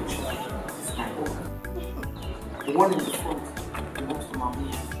of my kitchen is my own. The one in the front belongs to Mama.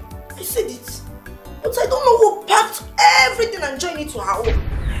 I said it. But I don't know who packed everything and joined it to her own.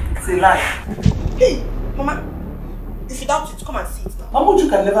 It's a lie. Hey, Mama, if you doubt it, come and see it now. Mama, you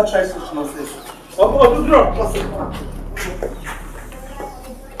can never try such nonsense.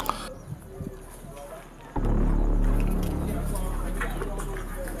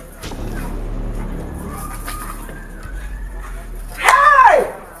 Hey!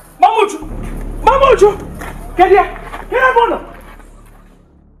 Mamuju! Get here! Here, Mona!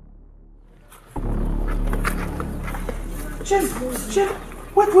 Chen!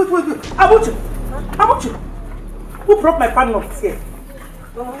 Wait! Abuchi! Who brought my pan nuts here?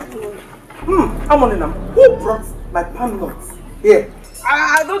 I'm on it now. Who brought my pan nuts here?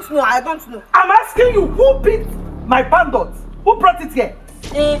 I don't know. I'm asking you, who picked my pan nuts? Who brought it here?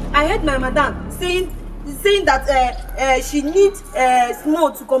 I heard my madam saying that she needs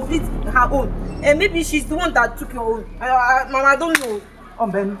small to complete her own. Maybe she's the one that took your own. Mama, I don't know. Oh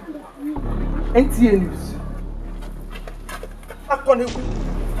man, NTA News.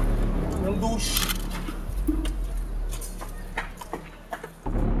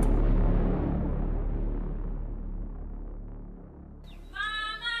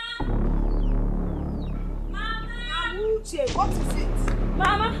 What is it?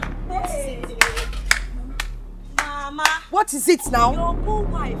 Mama! Hey. Mama! What is it now? Your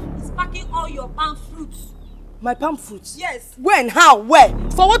co-wife is packing all your palm fruits. My palm fruits? Yes. When? How? Where?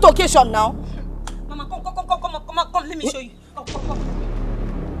 For what occasion now? Mama, come, let me show you. Come.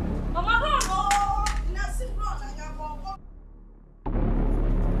 Mama, run!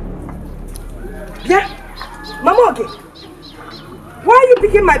 Yeah? Mama, okay. Why are you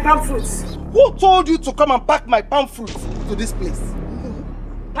picking my palm fruits? Who told you to come and pack my palm fruits to this place?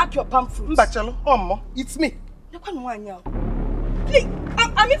 Pack your palm fruits. Mbachalo, it's me. Please,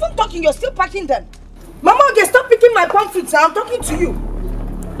 I'm even talking, you're still packing them. Mama, okay, stop picking my palm fruits. I'm talking to you.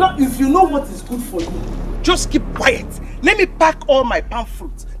 Now, if you know what is good for you, just keep quiet. Let me pack all my palm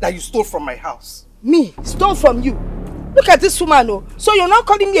fruits that you stole from my house. Me? Stole from you? Look at this woman, oh. So you're not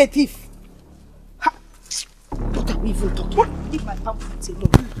calling me a thief? What are we even talking? Leave my palm fruits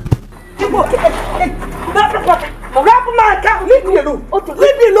alone. Leave me alone.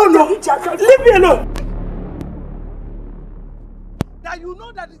 Leave me alone. No. Leave me alone. Now you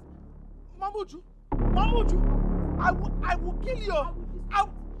know that it's Mamuju, I will kill you.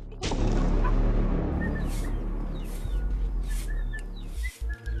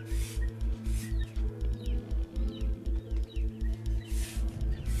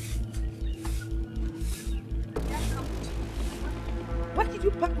 Why did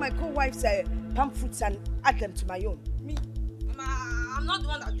you pack my co-wife's palm fruits and add them to my own? Me? Mama, I'm not the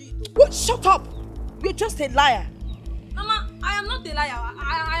one that did it though. What? Shut up! You're just a liar. Mama, I am not a liar.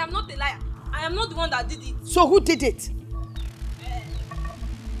 I am not a liar. I am not the one that did it. So who did it?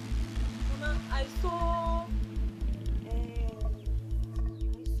 Mama, I saw...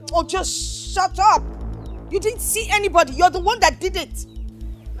 Oh, just shut up! You didn't see anybody. You're the one that did it.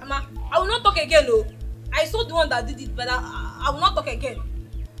 Mama, I will not talk again, though. I saw the one that did it, but I will not talk again.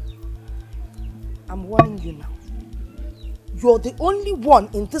 I'm warning you now. You're the only one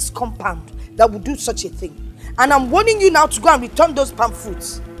in this compound that would do such a thing. And I'm warning you now to go and return those palm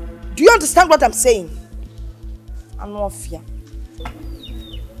fruits. Do you understand what I'm saying? I'm not fear.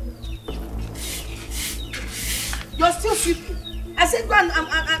 You're still sleeping. I said go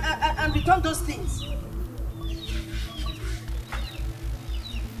and return those things.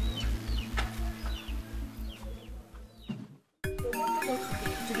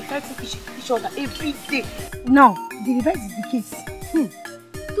 To be fighting each other every day. Now, the reverse is the case.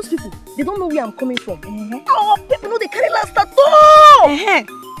 Those people, they don't know where I'm coming from. Our people know they carry last at all.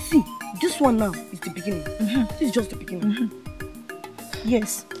 See, this one now is the beginning. This is just the beginning.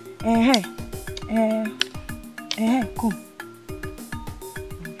 Yes. Come.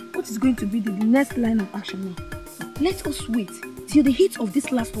 What is going to be the next line of action now? Let us wait till the heat of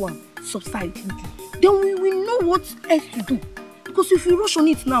this last one subsides. Then we will know what else to do. Because if we rush on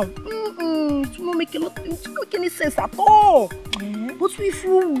it now, it will not make any sense at all. But if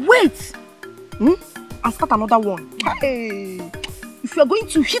we wait and start another one, if you are going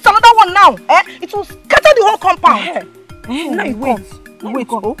to hit another one now, it will scatter the whole compound. Now you wait.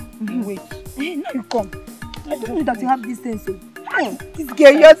 Wait. Now you come. I don't know that you have this sense. This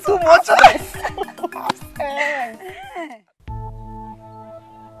girl, you're too much.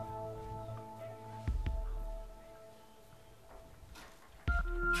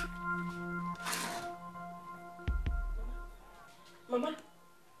 Mama.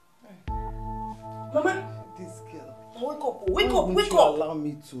 This girl. Wake up. Allow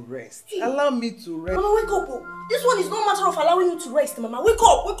me to rest. Allow me to rest. Mama, wake up. This one is no matter of allowing you to rest, Mama. Wake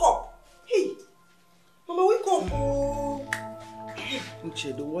up. Hey. Mama, wake up.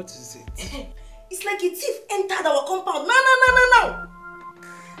 Nchedo, what is it? It's like a thief entered our compound. No.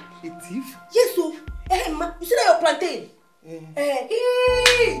 A thief? Yes, so. Ma, you see that your plantain?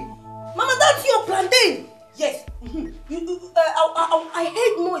 Hey. Mama, that's your plantain. Yes. I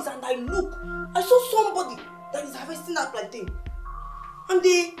heard noise and I look. I saw somebody that is harvesting that plantain. And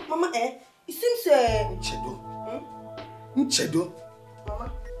Mama, it seems Nchedo.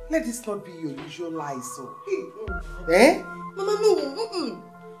 Mama, let this not be your usual lie, so. Mama, no.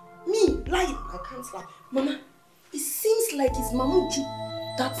 Me, lying, I can't lie. Mama, it seems like it's Mamuju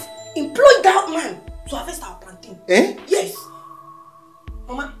that employed that man to harvest our plantain. Yes.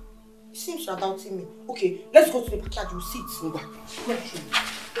 Mama, it seems you're doubting me. Okay, let's go to the backyard. You'll see it.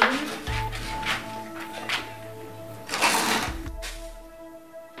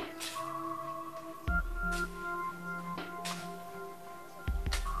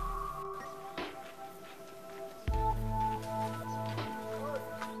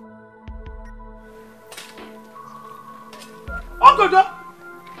 Ogodo!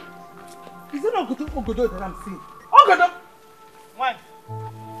 Is it not Ogodo that I'm seeing? Ogodo! Why?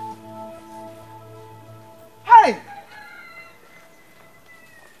 Hey!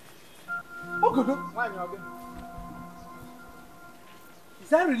 Ogodo! Why are you again? Is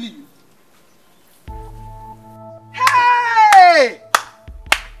that really you? Hey!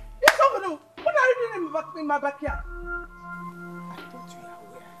 It's Ogodo! What are you doing in my backyard? I thought you were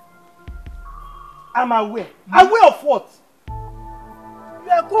aware. I'm aware. Aware of what?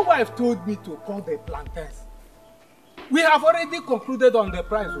 Your co-wife told me to call the plantains. We have already concluded on the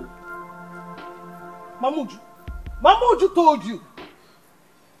price. Mamuju told you.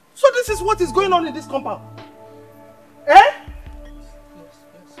 So this is what is going on in this compound.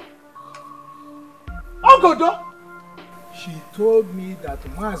 Ogodo! She told me that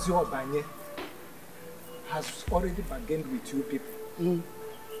Mazi Obanye has already bargained with you people.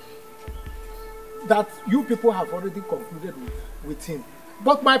 That you people have already concluded with him.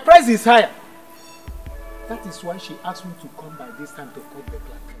 But my price is higher. That is why she asked me to come by this time to cut the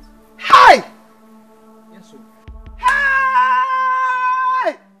plantains. Hi! Yes, sir.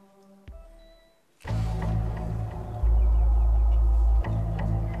 Hi!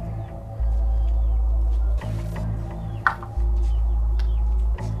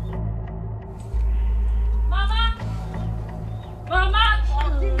 Mama! Mama!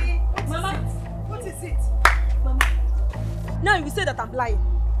 Mama! What is it? Mama. Now you say that I'm lying.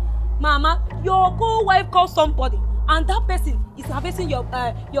 Mama, your co-wife called somebody and that person is harvesting your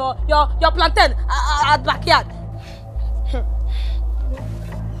plantain at backyard.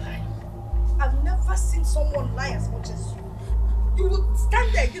 I've never seen someone lie as much as you. You would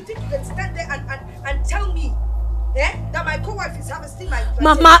stand there, you think you can stand there and tell me that my co-wife is harvesting my plantain,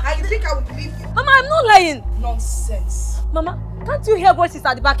 Mama, and you think I would believe you? Mama, I'm not lying. Nonsense. Mama, can't you hear voices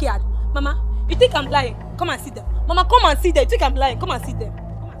at the backyard? Mama, you think I'm lying? Come and see them. Mama, come and see them. You think I'm lying? Come and see them.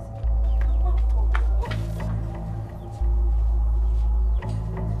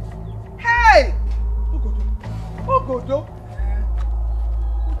 Hey! Ogodo!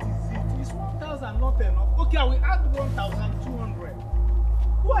 What is it? It's 1,000 not enough. Okay, I will add 1,200.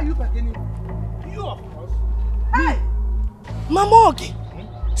 Who are you bargaining with? You, of course. Hey! Mama Oge,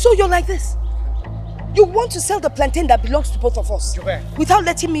 so you're like this? You want to sell the plantain that belongs to both of us without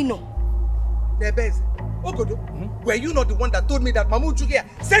letting me know? Nebeze, Ogodo, were you not the one that told me that Mamu Uju here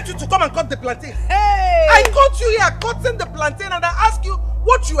sent you to come and cut the plantain? Hey! I got you here cutting the plantain and I asked you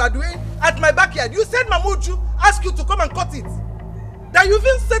what you are doing at my backyard. You said Mamu Uju asked you to come and cut it. That you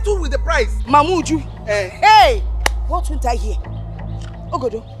even settled with the price. Mamu Uju? Hey! What won't I hear?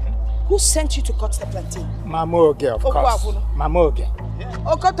 Ogodo, who sent you to cut the plantain? Mama Oge, of course. Mama Oge.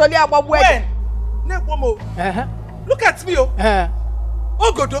 When? Look at me,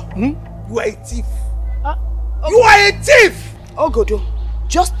 Ogodo, you are a thief. You are a thief! Ogodo,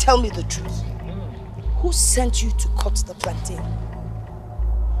 just tell me the truth. Who sent you to cut the plantain?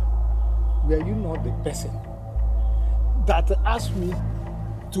 Were you not the person that asked me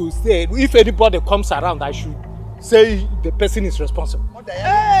to say if anybody comes around, I should say the person is responsible?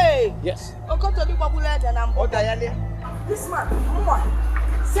 Hey! Yes. This man,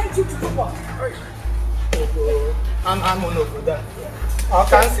 sent you to do what? I'm on over that. I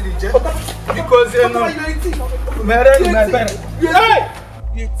can't see the jet because you know. Hey!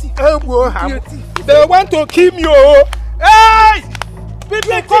 They want to kill you. Hey!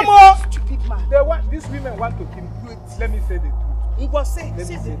 People, come on! Stupid man. They want, these women want to kill you. Let me say the truth. Say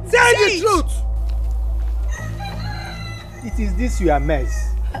the truth! It is this your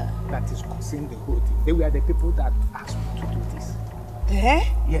mess that is causing the whole thing. They were the people that asked me to do this.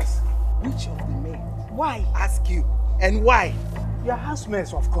 Yes. Which of the men? Why? Ask you. And why? Your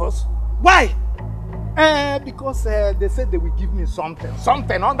housemates, of course. Why? Because they said they will give me something.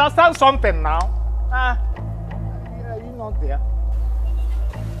 Something. Understand something now? You're not there.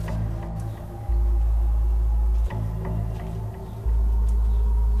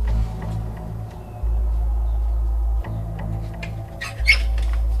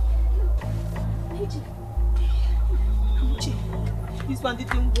 This one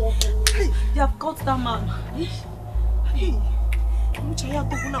didn't work. Hey, they have caught that man. Hey,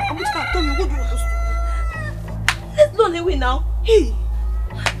 let's run away now. Hey,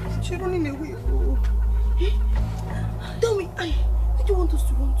 she's running away. Hey, tell me, where do you want us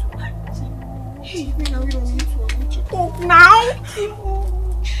to run to? Hey, now we don't need to talk now.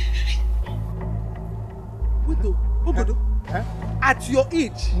 Ogodo, at your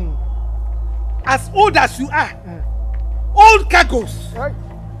age, as old as you are, old cargoes,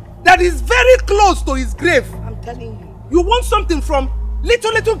 that is very close to his grave. I'm telling you. You want something from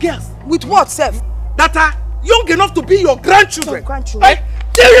little girls. With what, Seth? That are young enough to be your grandchildren. Your grandchildren?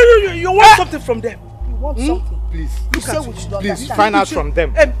 You want something from them. You want something? Please. You say we should please understand. find out from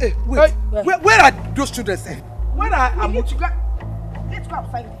them. Wait. Where are those children? Where are Amuchi? Let's go and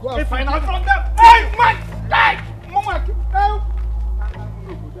find them. Go and find out from them. Hey, man! Hey! Mama!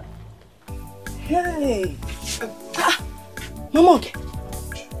 Hey! Mama,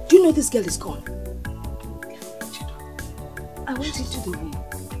 do you know this girl is gone? I went into the room.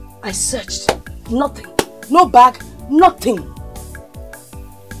 I searched. Nothing. No bag. Nothing.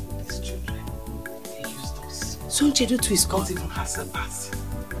 These children, they used us. Sonchedu too is gone. Not even has a pass.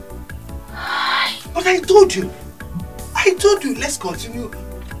 But I told you, let's continue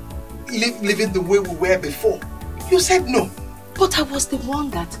living the way we were before. You said no. But I was the one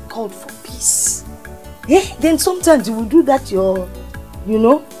that called for peace. Then sometimes you will do that you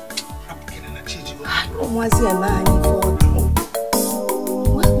know. I don't want to see a man in 40.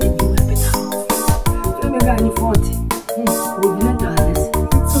 Well, maybe we're better off. Maybe I'm in 40. We'll be not honest.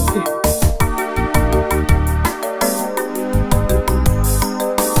 It's okay.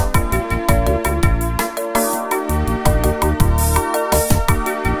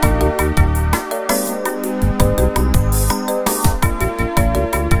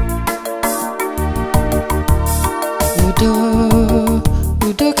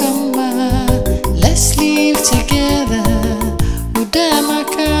 Udo kama, let's live together. Udo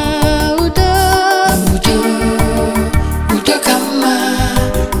amaka, Udo kama,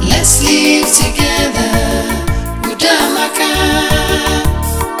 let's live together. Udo amaka,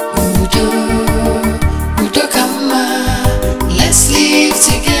 Udo kama, let's live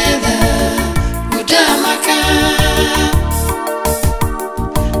together. Udo amaka.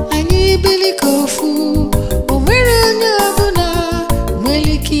 Ani bili kofu.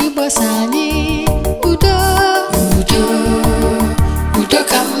 Basani Udo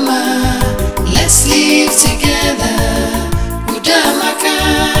kama, let's live together.